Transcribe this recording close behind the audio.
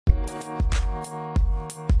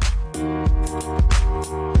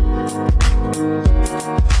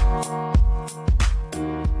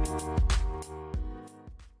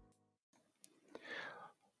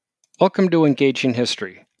Welcome to Engaging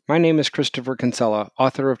History. My name is Christopher Kinsella,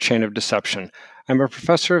 author of Chain of Deception. I'm a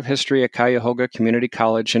professor of history at Cuyahoga Community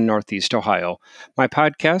College in Northeast Ohio. My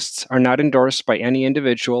podcasts are not endorsed by any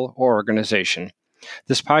individual or organization.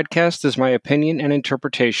 This podcast is my opinion and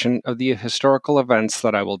interpretation of the historical events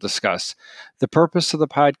that I will discuss. The purpose of the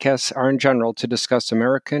podcasts are in general to discuss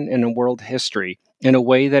American and world history in a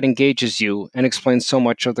way that engages you and explains so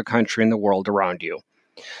much of the country and the world around you.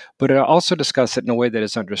 But I'll also discuss it in a way that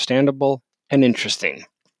is understandable and interesting.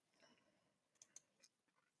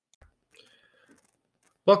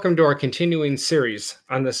 Welcome to our continuing series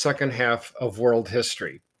on the second half of world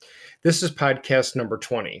history. This is podcast number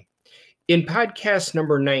 20. In podcast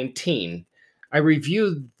number 19, I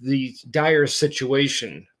reviewed the dire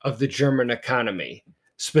situation of the German economy,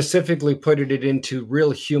 specifically putting it into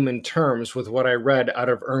real human terms with what I read out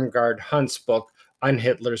of Irmgard Hunt's book On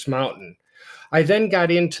Hitler's Mountain. I then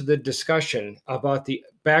got into the discussion about the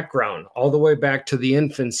background, all the way back to the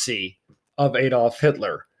infancy of Adolf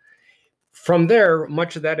Hitler. From there,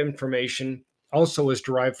 much of that information also was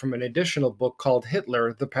derived from an additional book called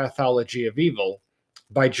Hitler, The Pathology of Evil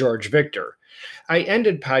by George Victor. I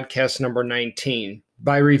ended podcast number 19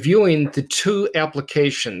 by reviewing the two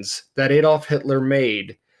applications that Adolf Hitler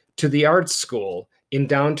made to the art school in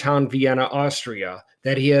downtown Vienna, Austria,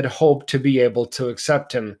 that he had hoped to be able to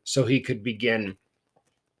accept him so he could begin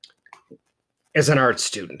as an art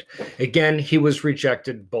student. Again, he was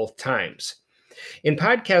rejected both times. In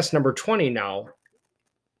podcast number 20 now,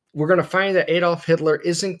 we're going to find that Adolf Hitler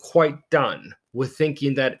isn't quite done with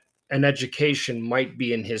thinking that an education might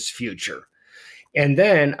be in his future. And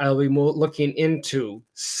then I'll be looking into,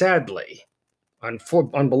 sadly,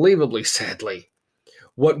 unbelievably sadly,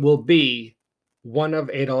 what will be one of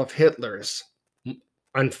Adolf Hitler's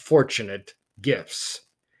unfortunate gifts,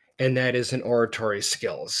 and that is in oratory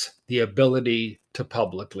skills, the ability to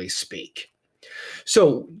publicly speak.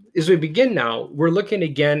 So as we begin now, we're looking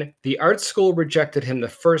again, the art school rejected him the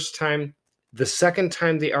first time. The second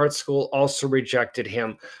time, the art school also rejected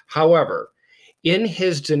him. However, in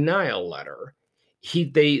his denial letter,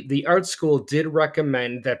 the art school did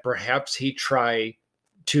recommend that perhaps he try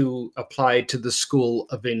to apply to the School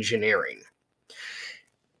of Engineering.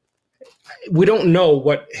 We don't know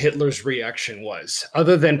what Hitler's reaction was,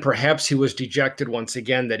 other than perhaps he was dejected once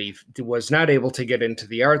again that he was not able to get into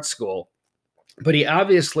the art school. But he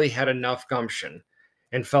obviously had enough gumption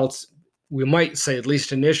and felt, we might say at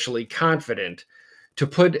least initially, confident to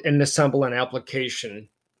put and assemble an application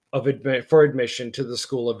for admission to the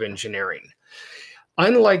School of Engineering.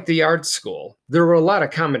 Unlike the art school, there were a lot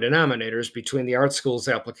of common denominators between the art school's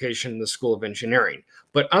application and the School of Engineering.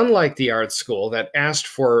 But unlike the art school that asked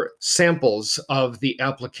for samples of the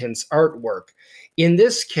applicant's artwork, in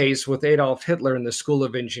this case with Adolf Hitler and the School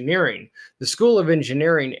of Engineering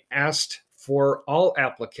asked for all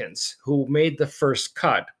applicants who made the first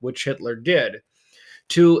cut, which Hitler did,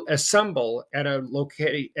 to assemble at a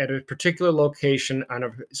particular location on a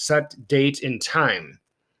set date and time.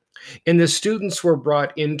 And the students were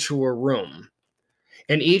brought into a room,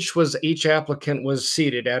 and each applicant was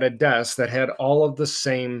seated at a desk that had all of the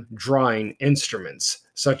same drawing instruments,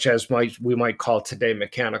 such as we might call today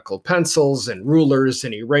mechanical pencils and rulers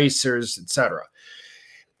and erasers, etc.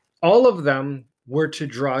 All of them were to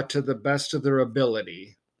draw to the best of their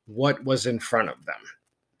ability what was in front of them.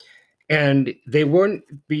 And they wouldn't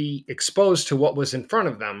be exposed to what was in front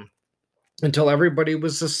of them until everybody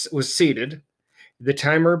was seated, the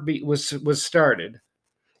timer was started,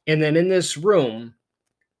 and then in this room,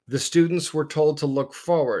 the students were told to look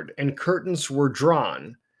forward, and curtains were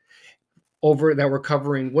drawn over that were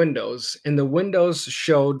covering windows, and the windows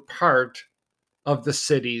showed part of the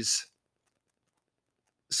city's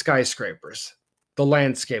skyscrapers, the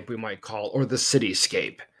landscape we might call, or the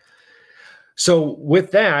cityscape. So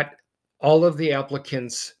with that, all of the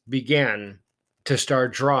applicants began to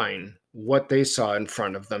start drawing what they saw in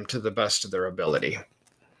front of them to the best of their ability.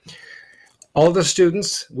 All the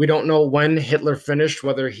students, we don't know when Hitler finished,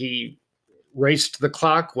 whether he raced the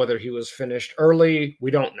clock, whether he was finished early,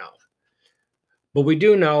 we don't know. But we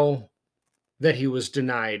do know that he was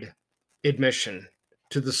denied admission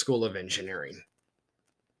to the School of Engineering.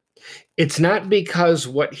 It's not because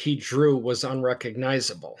what he drew was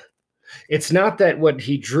unrecognizable. It's not that what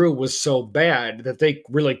he drew was so bad that they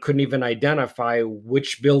really couldn't even identify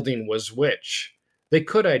which building was which. They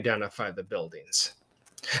could identify the buildings.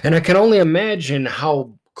 And I can only imagine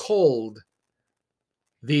how cold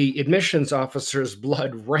the admissions officer's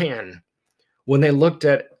blood ran when they looked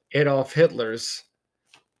at Adolf Hitler's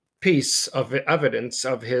piece of evidence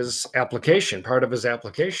of his application, part of his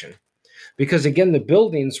application. Because again, the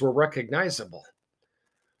buildings were recognizable.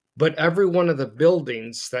 But every one of the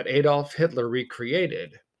buildings that Adolf Hitler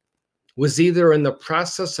recreated was either in the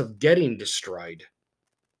process of getting destroyed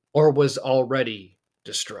or was already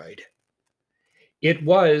destroyed. It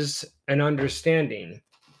was an understanding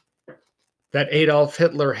that Adolf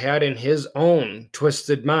Hitler had in his own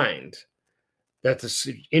twisted mind that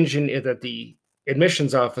the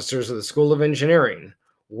admissions officers of the School of Engineering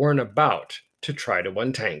weren't about to try to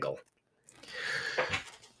untangle.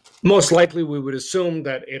 Most likely, we would assume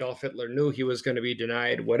that Adolf Hitler knew he was going to be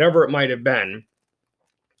denied, whatever it might have been.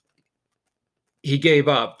 He gave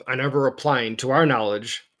up on ever applying, to our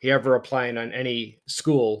knowledge, he ever applying on any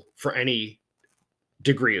school for any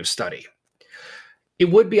degree of study. It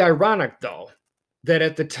would be ironic, though, that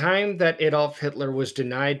at the time that Adolf Hitler was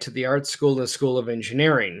denied to the art school and the School of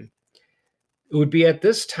Engineering, it would be at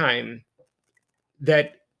this time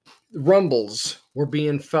that rumbles were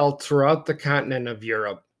being felt throughout the continent of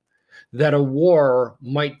Europe that a war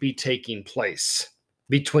might be taking place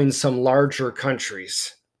between some larger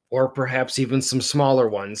countries, or perhaps even some smaller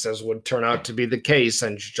ones, as would turn out to be the case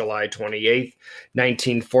on July 28,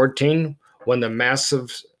 1914, when the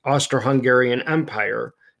massive Austro-Hungarian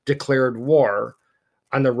Empire declared war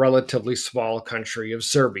on the relatively small country of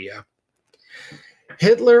Serbia.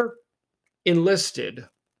 Hitler enlisted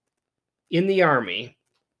in the army,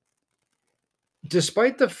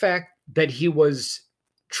 despite the fact that he was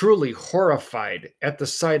truly horrified at the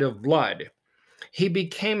sight of blood. He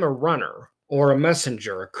became a runner or a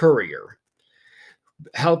messenger, a courier,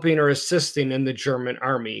 helping or assisting in the German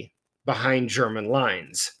army behind German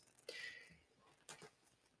lines.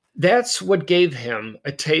 That's what gave him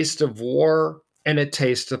a taste of war and a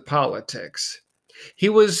taste of politics. He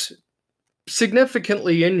was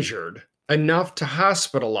significantly injured, enough to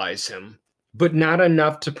hospitalize him, but not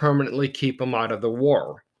enough to permanently keep him out of the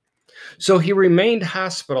war. So he remained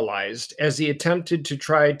hospitalized as he attempted to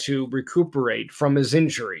try to recuperate from his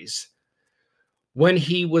injuries, when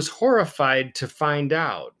he was horrified to find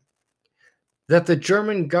out that the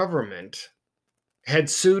German government had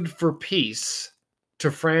sued for peace to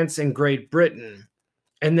France and Great Britain,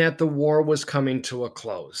 and that the war was coming to a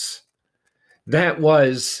close. That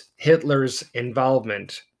was Hitler's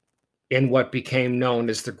involvement in what became known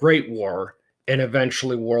as the Great War and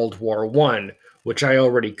eventually World War I, which I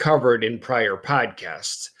already covered in prior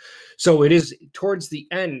podcasts. So it is towards the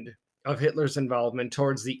end of Hitler's involvement,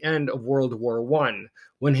 towards the end of World War I,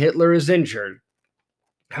 when Hitler is injured,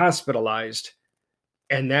 hospitalized,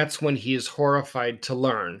 and that's when he is horrified to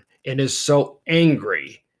learn and is so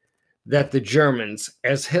angry that the Germans,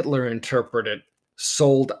 as Hitler interpreted,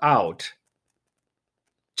 sold out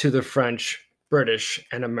to the French, British,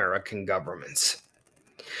 and American governments.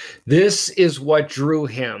 This is what drew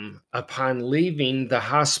him, upon leaving the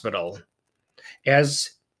hospital,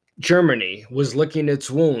 as Germany was licking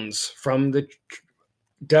its wounds from the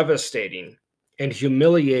devastating and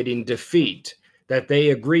humiliating defeat that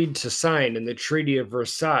they agreed to sign in the Treaty of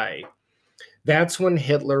Versailles. That's when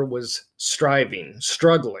Hitler was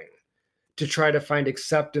struggling to try to find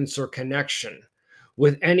acceptance or connection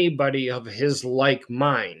with anybody of his like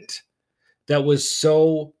mind that was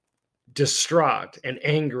so distraught and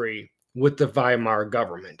angry with the Weimar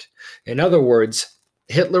government. In other words,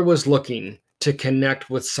 Hitler was looking to connect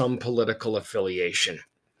with some political affiliation.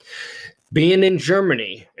 Being in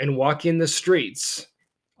Germany and walking the streets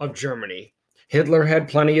of Germany, Hitler had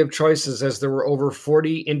plenty of choices, as there were over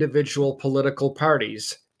 40 individual political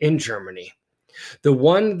parties in Germany. The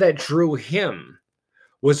one that drew him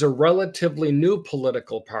was a relatively new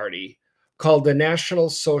political party called the National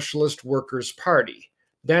Socialist Workers' Party.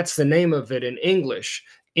 That's the name of it in English.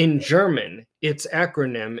 In German, its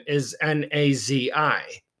acronym is NAZI,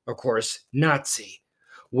 of course, Nazi,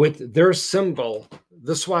 with their symbol,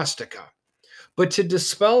 the swastika. But to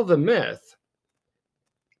dispel the myth,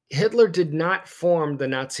 Hitler did not form the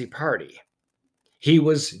Nazi Party. He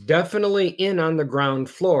was definitely in on the ground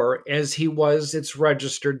floor, as he was its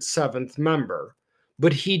registered seventh member,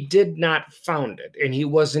 but he did not found it, and he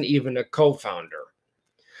wasn't even a co-founder.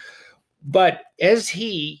 But as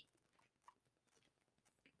he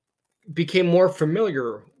became more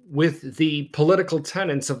familiar with the political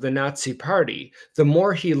tenets of the Nazi Party, the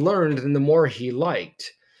more he learned and the more he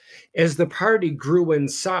liked. As the party grew in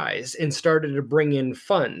size and started to bring in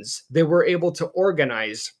funds, they were able to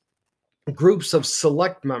organize groups of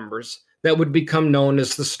select members that would become known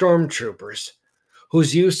as the stormtroopers,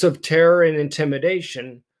 whose use of terror and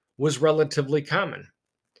intimidation was relatively common.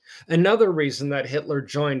 Another reason that Hitler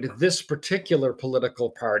joined this particular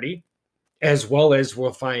political party, as well as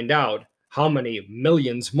we'll find out how many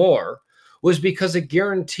millions more, was because it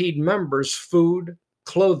guaranteed members food,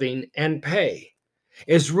 clothing, and pay.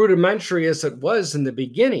 As rudimentary as it was in the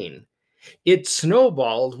beginning, it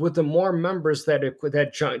snowballed with the more members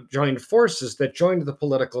that joined forces, that joined the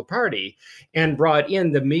political party, and brought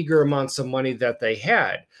in the meager amounts of money that they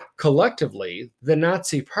had. Collectively, the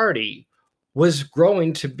Nazi Party was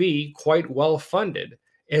growing to be quite well funded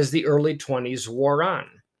as the early 20s wore on.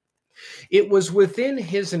 It was within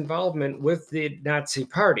his involvement with the Nazi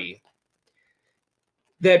Party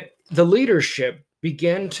that the leadership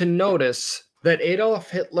began to notice that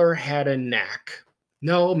Adolf Hitler had a knack.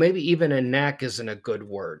 No, maybe even a knack isn't a good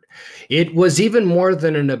word. It was even more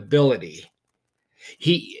than an ability.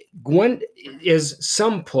 He went, as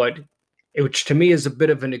some put, which to me is a bit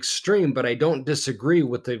of an extreme, but I don't disagree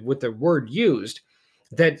with the word used,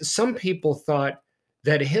 that some people thought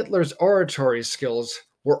that Hitler's oratory skills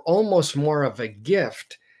were almost more of a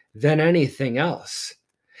gift than anything else.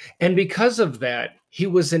 And because of that, he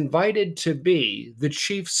was invited to be the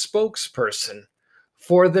chief spokesperson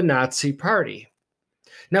for the Nazi Party.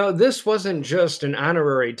 Now, this wasn't just an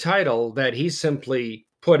honorary title that he simply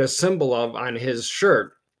put a symbol of on his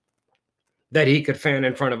shirt that he could fan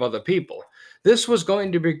in front of other people. This was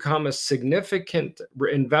going to become a significant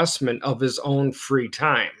investment of his own free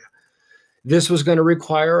time. This was going to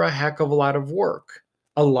require a heck of a lot of work,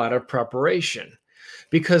 a lot of preparation,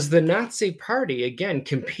 because the Nazi Party, again,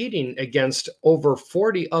 competing against over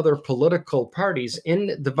 40 other political parties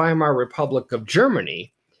in the Weimar Republic of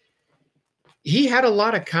Germany, he had a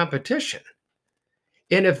lot of competition.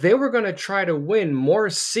 And if they were going to try to win more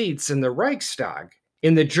seats in the Reichstag,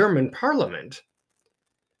 in the German parliament,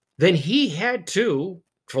 then he had to,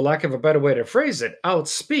 for lack of a better way to phrase it,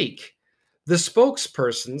 outspeak the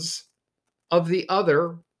spokespersons of the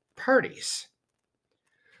other parties.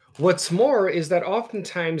 What's more is that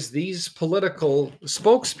oftentimes these political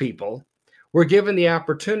spokespeople were given the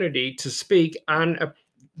opportunity to speak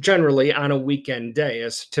generally on a weekend day,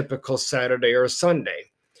 as typical Saturday or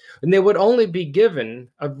Sunday. And they would only be given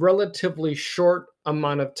a relatively short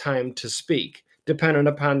amount of time to speak, dependent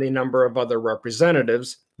upon the number of other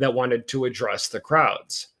representatives that wanted to address the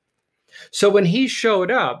crowds. So when he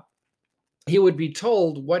showed up, he would be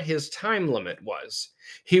told what his time limit was.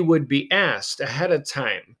 He would be asked ahead of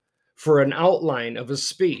time for an outline of a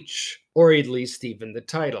speech, or at least even the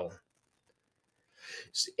title.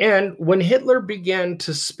 And when Hitler began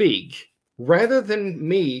to speak, rather than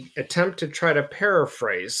me attempt to try to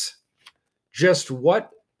paraphrase just what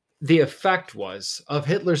the effect was of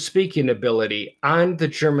Hitler's speaking ability on the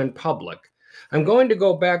German public, I'm going to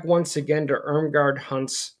go back once again to Irmgard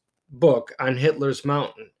Hunt's book on Hitler's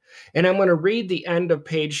Mountain. And I'm going to read the end of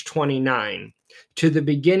page 29 to the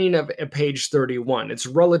beginning of page 31. It's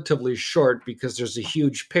relatively short because there's a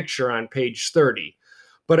huge picture on page 30.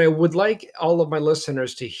 But I would like all of my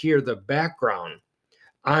listeners to hear the background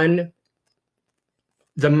on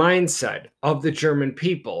the mindset of the German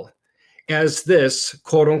people as this,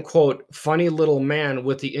 quote unquote, funny little man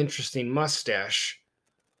with the interesting mustache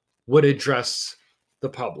would address the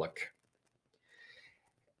public.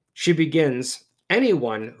 She begins,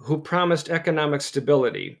 anyone who promised economic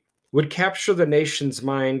stability would capture the nation's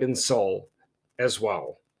mind and soul as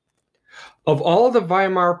well. Of all the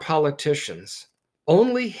Weimar politicians,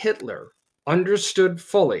 only Hitler understood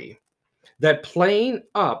fully that playing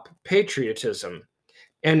up patriotism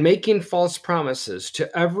and making false promises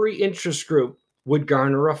to every interest group would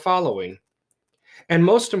garner a following. And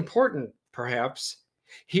most important, perhaps,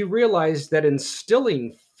 he realized that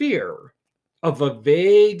instilling fear of a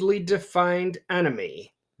vaguely defined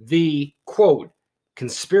enemy, the, quote,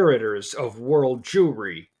 conspirators of world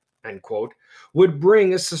Jewry, end quote, would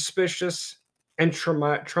bring a suspicious and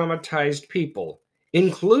traumatized people,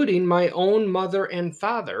 including my own mother and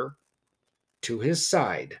father, to his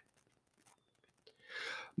side.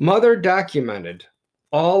 Mother documented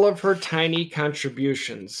all of her tiny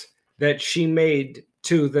contributions that she made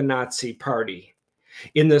to the Nazi Party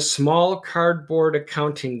in the small cardboard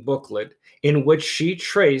accounting booklet in which she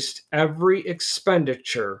traced every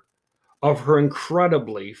expenditure of her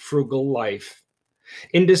incredibly frugal life.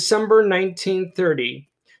 In December 1930,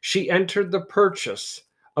 she entered the purchase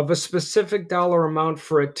of a specific dollar amount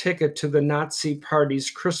for a ticket to the Nazi Party's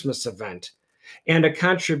Christmas event and a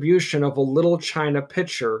contribution of a little china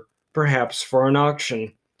pitcher, perhaps for an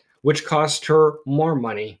auction, which cost her more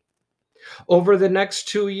money. Over the next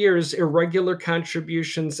 2 years, irregular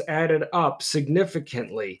contributions added up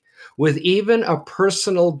significantly, with even a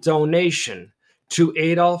personal donation to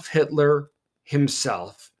Adolf Hitler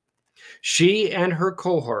himself. She and her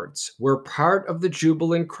cohorts were part of the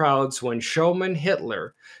jubilant crowds when showman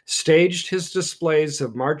Hitler staged his displays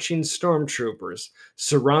of marching stormtroopers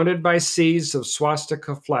surrounded by seas of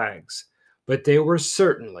swastika flags, but they were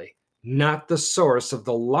certainly not the source of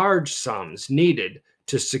the large sums needed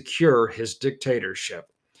to secure his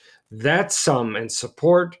dictatorship. That sum and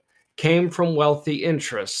support came from wealthy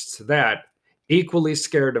interests that, equally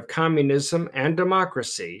scared of communism and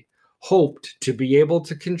democracy, hoped to be able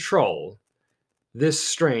to control this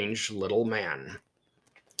strange little man.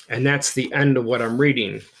 And that's the end of what I'm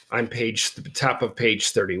reading on the top of page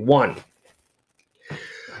 31.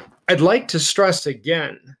 I'd like to stress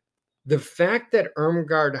again the fact that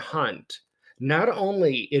Irmgard Hunt not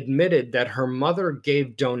only admitted that her mother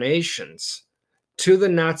gave donations to the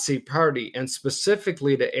Nazi Party and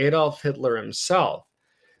specifically to Adolf Hitler himself,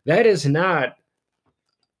 that is not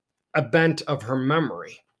a bent of her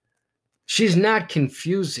memory. She's not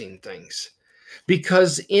confusing things,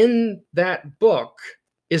 because in that book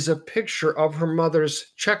is a picture of her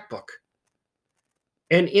mother's checkbook.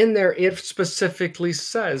 And in there, it specifically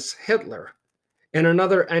says Hitler, and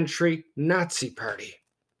another entry, Nazi Party.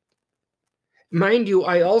 Mind you,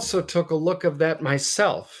 I also took a look of that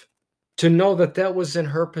myself to know that that was in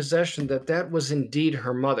her possession, that was indeed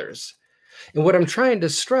her mother's. And what I'm trying to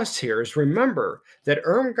stress here is remember that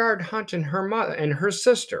Irmgard Hunt and her mother and her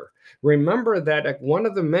sister, remember that at one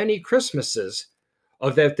of the many Christmases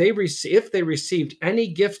of that if they received any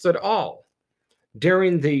gift at all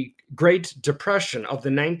during the Great Depression of the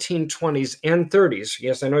 1920s and 30s.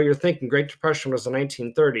 Yes, I know you're thinking Great Depression was the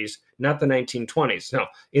 1930s, not the 1920s. No,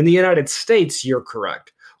 in the United States, you're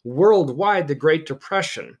correct. Worldwide, the Great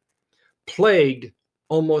Depression plagued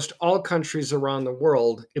almost all countries around the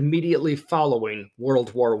world immediately following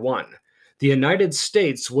World War I. The United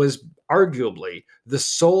States was arguably the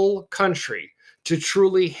sole country to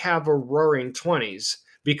truly have a roaring 20s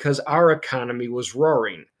because our economy was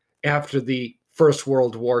roaring after the First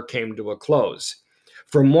World War came to a close.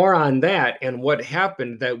 For more on that and what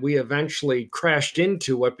happened that we eventually crashed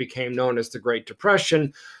into what became known as the Great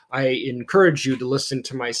Depression, I encourage you to listen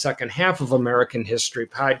to my second half of American History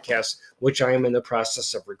podcast, which I am in the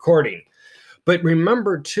process of recording. But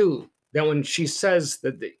remember, too, that when she says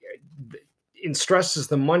that it stresses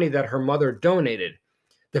the money that her mother donated,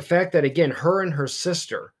 the fact that, again, her and her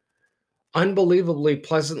sister, unbelievably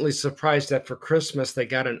pleasantly surprised that for Christmas they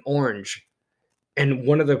got an orange. And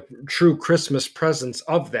one of the true Christmas presents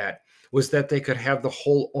of that was that they could have the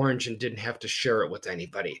whole orange and didn't have to share it with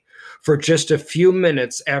anybody. For just a few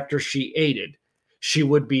minutes after she ate it, she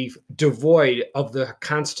would be devoid of the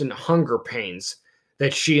constant hunger pains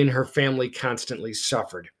that she and her family constantly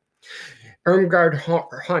suffered. Irmgard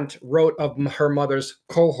Hunt wrote of her mother's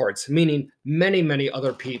cohorts, meaning many, many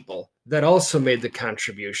other people that also made the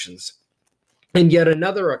contributions. And yet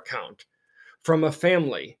another account from a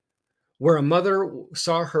family where a mother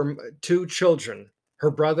saw her two children,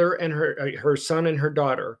 her brother and her son and her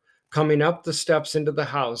daughter, coming up the steps into the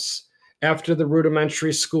house after the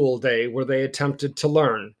rudimentary school day where they attempted to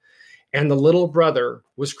learn. And the little brother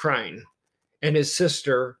was crying. And his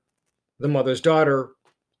sister, the mother's daughter,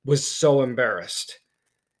 was so embarrassed.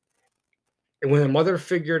 And when the mother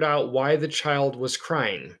figured out why the child was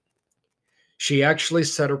crying, she actually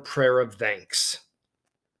said a prayer of thanks.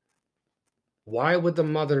 Why would the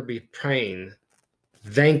mother be praying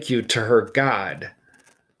thank you to her God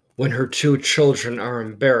when her two children are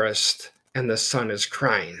embarrassed and the son is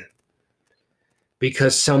crying?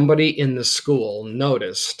 Because somebody in the school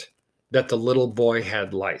noticed that the little boy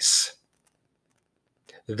had lice.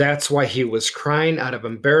 That's why he was crying out of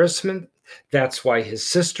embarrassment. That's why his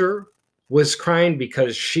sister was crying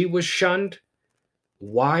because she was shunned.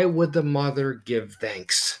 Why would the mother give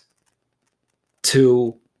thanks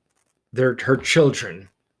to her children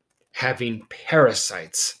having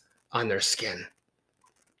parasites on their skin?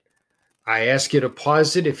 I ask you to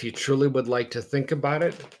pause it if you truly would like to think about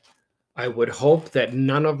it. I would hope that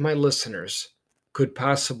none of my listeners could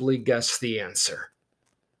possibly guess the answer.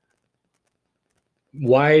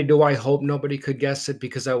 Why do I hope nobody could guess it?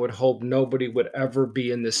 Because I would hope nobody would ever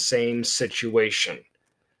be in the same situation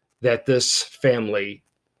that this family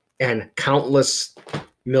and countless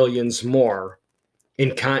millions more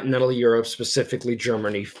in continental Europe, specifically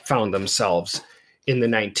Germany, found themselves in the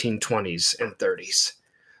 1920s and 30s.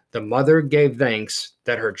 The mother gave thanks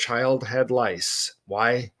that her child had lice.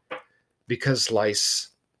 Why? Because lice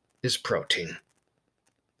is protein.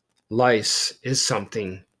 Lice is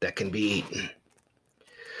something that can be eaten.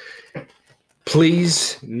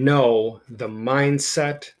 Please know the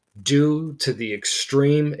mindset due to the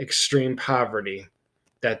extreme poverty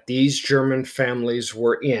that these German families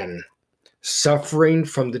were in suffering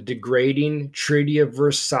from the degrading Treaty of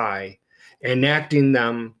Versailles, enacting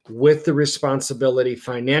them with the responsibility,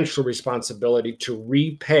 financial responsibility, to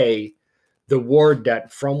repay the war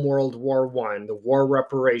debt from World War I, the war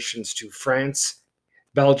reparations to France,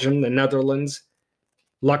 Belgium, the Netherlands,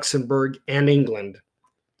 Luxembourg, and England,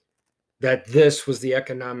 that this was the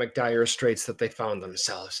economic dire straits that they found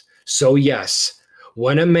themselves. So yes,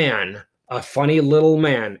 when a man, a funny little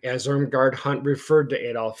man, as Irmgard Hunt referred to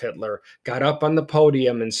Adolf Hitler, got up on the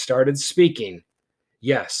podium and started speaking,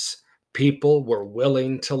 yes, people were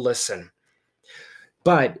willing to listen.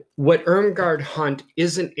 But what Irmgard Hunt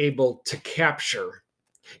isn't able to capture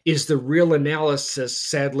is the real analysis,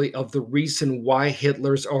 sadly, of the reason why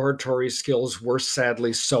Hitler's oratory skills were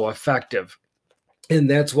sadly so effective. And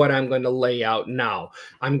that's what I'm going to lay out now.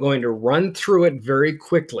 I'm going to run through it very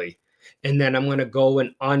quickly, and then I'm going to go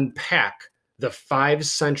and unpack the 5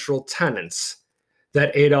 central tenets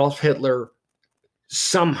that Adolf Hitler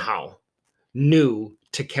somehow knew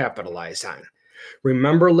to capitalize on.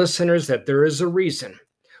 Remember, listeners, that there is a reason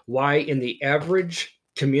why in the average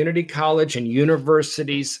community college and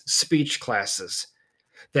universities speech classes,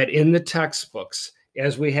 that in the textbooks,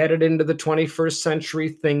 as we headed into the 21st century,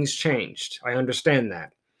 things changed. I understand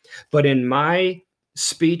that. But in my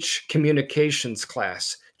speech communications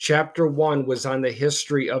class, chapter 1 was on the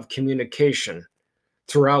history of communication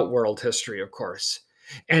throughout world history, of course.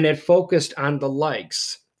 And it focused on the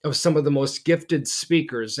likes of some of the most gifted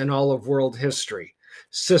speakers in all of world history: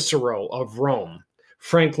 Cicero of Rome,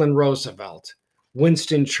 Franklin Roosevelt,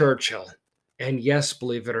 Winston Churchill, and yes,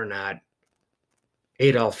 believe it or not,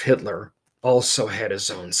 Adolf Hitler also had his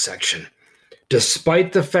own section,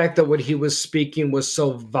 despite the fact that what he was speaking was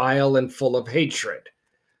so vile and full of hatred.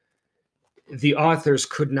 The authors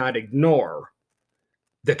could not ignore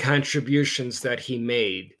the contributions that he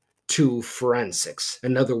made to forensics,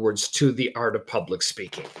 in other words, to the art of public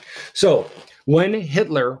speaking. So when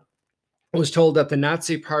Hitler was told that the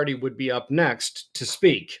Nazi Party would be up next to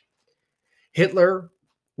speak, Hitler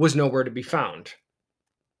was nowhere to be found.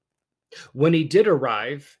 When he did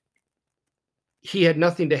arrive, he had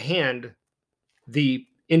nothing to hand the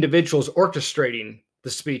individuals orchestrating the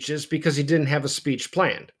speeches because he didn't have a speech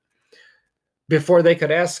planned. Before they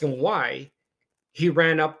could ask him why, he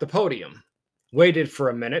ran up the podium, waited for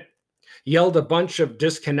a minute, yelled a bunch of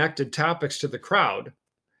disconnected topics to the crowd,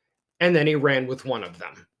 and then he ran with one of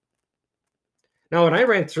them. Now, when I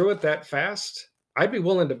ran through it that fast, I'd be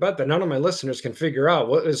willing to bet that none of my listeners can figure out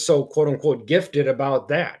what is so quote unquote gifted about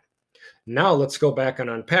that. Now let's go back and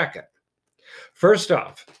unpack it. First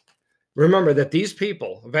off, remember that these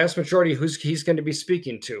people, a vast majority who he's going to be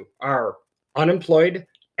speaking to, are unemployed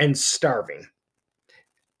and starving.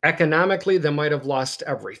 Economically, they might have lost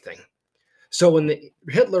everything. So when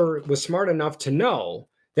Hitler was smart enough to know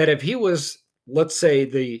that if he was, let's say,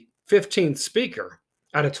 the 15th speaker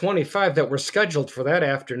out of 25 that were scheduled for that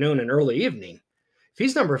afternoon and early evening, if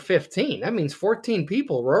he's number 15, that means 14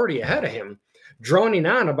 people were already ahead of him, droning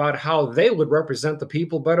on about how they would represent the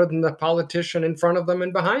people better than the politician in front of them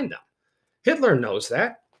and behind them. Hitler knows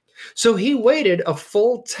that. So he waited a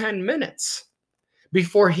full 10 minutes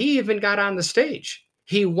before he even got on the stage.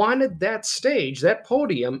 He wanted that stage, that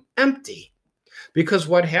podium, empty. Because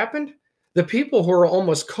what happened? The people who were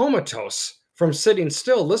almost comatose from sitting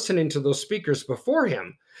still listening to those speakers before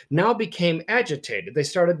him now became agitated. They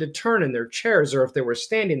started to turn in their chairs, or if they were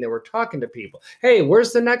standing, they were talking to people. Hey,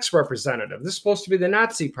 where's the next representative? This is supposed to be the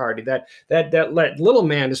Nazi Party. That little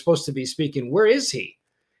man is supposed to be speaking. Where is he?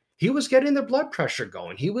 He was getting their blood pressure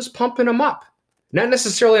going. He was pumping them up. Not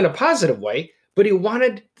necessarily in a positive way, but he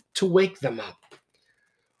wanted to wake them up.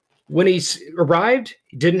 When he arrived,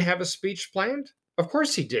 he didn't have a speech planned. Of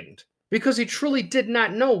course he didn't, because he truly did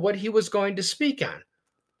not know what he was going to speak on.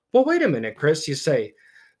 Well, wait a minute, Chris, you say.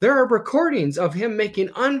 There are recordings of him making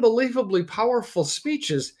unbelievably powerful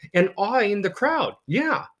speeches and awing the crowd.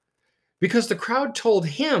 Yeah, because the crowd told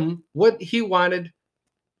him what he wanted,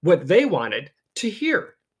 what they wanted to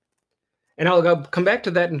hear. And I'll come back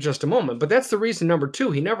to that in just a moment. But that's the reason number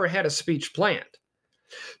 2, he never had a speech planned.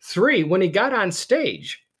 3, when he got on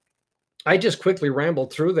stage, I just quickly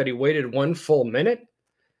rambled through that he waited 1 full minute.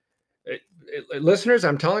 Listeners,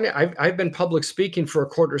 I'm telling you, I've been public speaking for a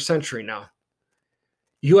quarter century now.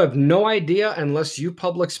 You have no idea, unless you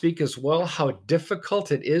public speak as well, how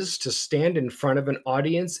difficult it is to stand in front of an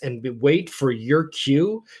audience and wait for your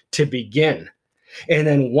cue to begin. And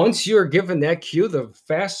then once you're given that cue, the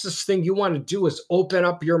fastest thing you want to do is open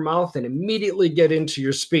up your mouth and immediately get into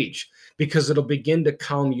your speech, because it'll begin to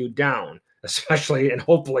calm you down, especially and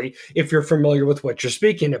hopefully if you're familiar with what you're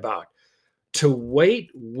speaking about. To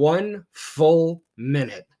wait 1 full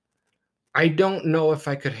minute I don't know if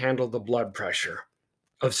I could handle the blood pressure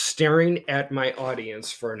of staring at my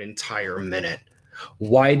audience for an entire minute.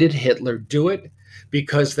 Why did Hitler do it?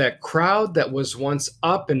 Because that crowd that was once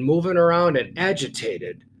up and moving around and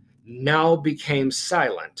agitated now became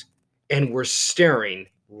silent and were staring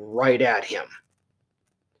right at him.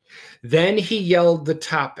 Then he yelled the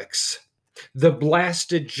topics: the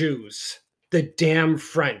blasted Jews, the damn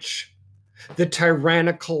French, the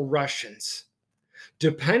tyrannical Russians.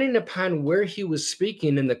 Depending upon where he was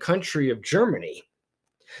speaking in the country of Germany,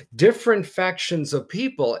 different factions of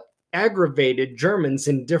people aggravated Germans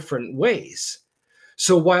in different ways.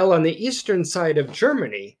 So while on the eastern side of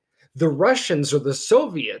Germany, the Russians or the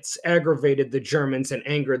Soviets aggravated the Germans and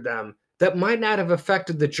angered them, that might not have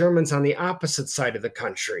affected the Germans on the opposite side of the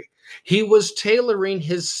country. He was tailoring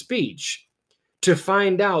his speech to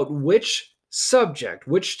find out which subject,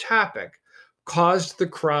 which topic caused the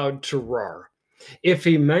crowd to roar. If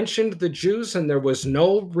he mentioned the Jews and there was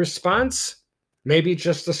no response, maybe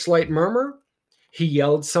just a slight murmur, he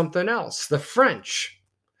yelled something else. The French,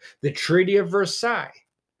 the Treaty of Versailles,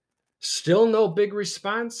 still no big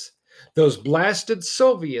response. Those blasted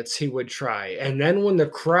Soviets he would try. And then when the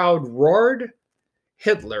crowd roared,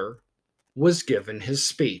 Hitler was given his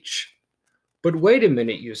speech. But wait a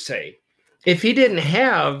minute, you say. If he didn't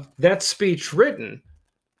have that speech written,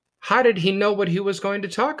 how did he know what he was going to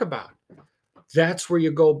talk about? That's where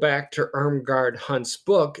you go back to Irmgard Hunt's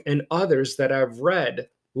book and others that I've read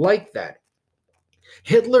like that.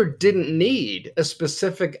 Hitler didn't need a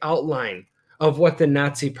specific outline of what the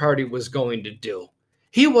Nazi Party was going to do.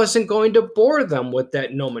 He wasn't going to bore them with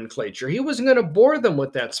that nomenclature. He wasn't going to bore them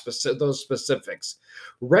with those specifics.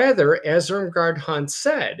 Rather, as Irmgard Hunt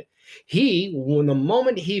said, when the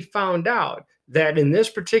moment he found out that in this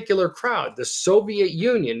particular crowd, the Soviet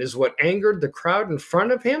Union is what angered the crowd in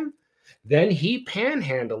front of him, then he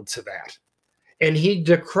panhandled to that. And he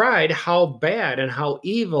decried how bad and how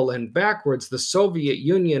evil and backwards the Soviet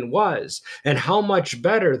Union was and how much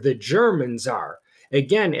better the Germans are.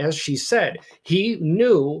 Again, as she said, he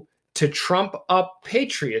knew to trump up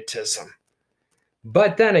patriotism.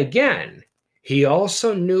 But then again, he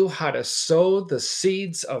also knew how to sow the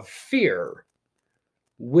seeds of fear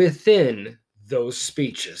within those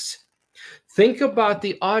speeches. Think about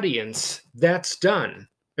the audience that's done.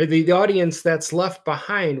 The audience that's left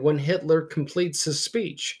behind when Hitler completes his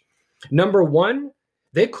speech. Number one,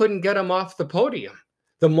 they couldn't get him off the podium.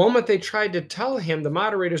 The moment they tried to tell him, the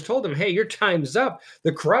moderators told him, hey, your time's up.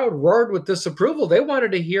 The crowd roared with disapproval. They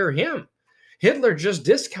wanted to hear him. Hitler just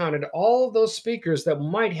discounted all of those speakers that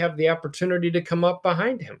might have the opportunity to come up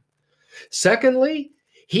behind him. Secondly,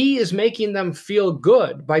 he is making them feel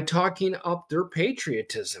good by talking up their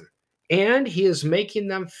patriotism. And he is making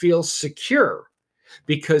them feel secure,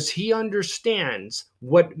 because he understands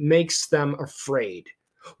what makes them afraid,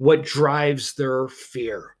 what drives their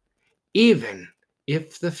fear, even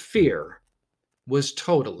if the fear was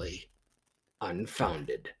totally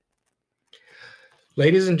unfounded.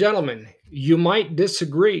 Ladies and gentlemen, you might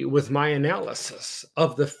disagree with my analysis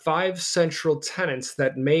of the 5 central tenets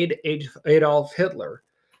that made Adolf Hitler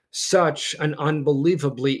such an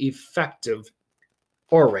unbelievably effective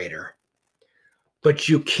orator. But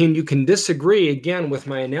you can disagree again with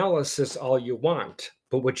my analysis all you want.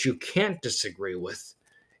 But what you can't disagree with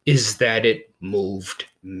is that it moved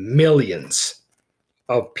millions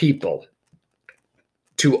of people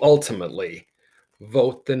to ultimately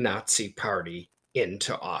vote the Nazi Party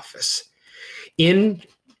into office. In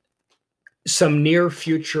some near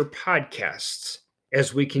future podcasts,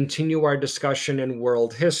 as we continue our discussion in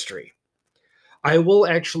world history, I will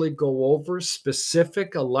actually go over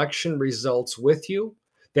specific election results with you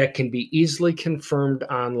that can be easily confirmed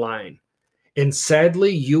online. And sadly,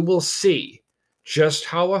 you will see just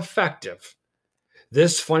how effective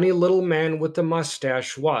this funny little man with the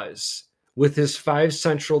mustache was with his 5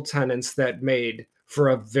 central tenets that made for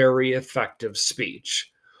a very effective speech.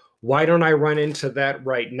 Why don't I run into that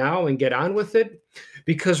right now and get on with it?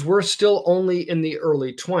 Because we're still only in the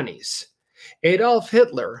early 20s. Adolf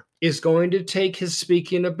Hitler is going to take his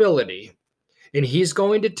speaking ability and he's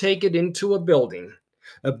going to take it into a building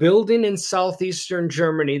in southeastern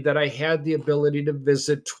Germany that I had the ability to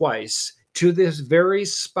visit twice, to this very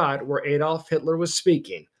spot where Adolf Hitler was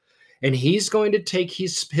speaking. And he's going to take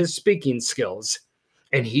his speaking skills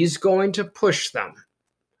and he's going to push them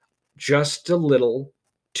just a little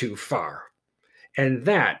too far. And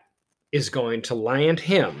that is going to land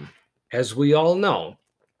him, as we all know,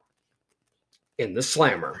 in the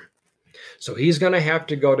slammer. So he's going to have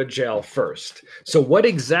to go to jail first. So what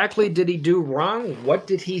exactly did he do wrong? What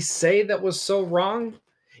did he say that was so wrong?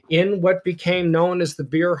 in what became known as the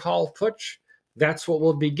beer hall putsch. That's what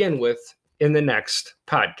we'll begin with in the next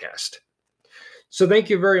podcast. So thank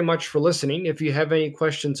you very much for listening. If you have any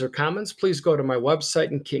questions or comments, please go to my website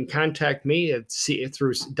and can contact me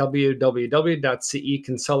through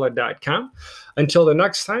www.ceconsella.com. Until the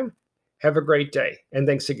next time, have a great day, and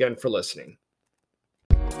thanks again for listening.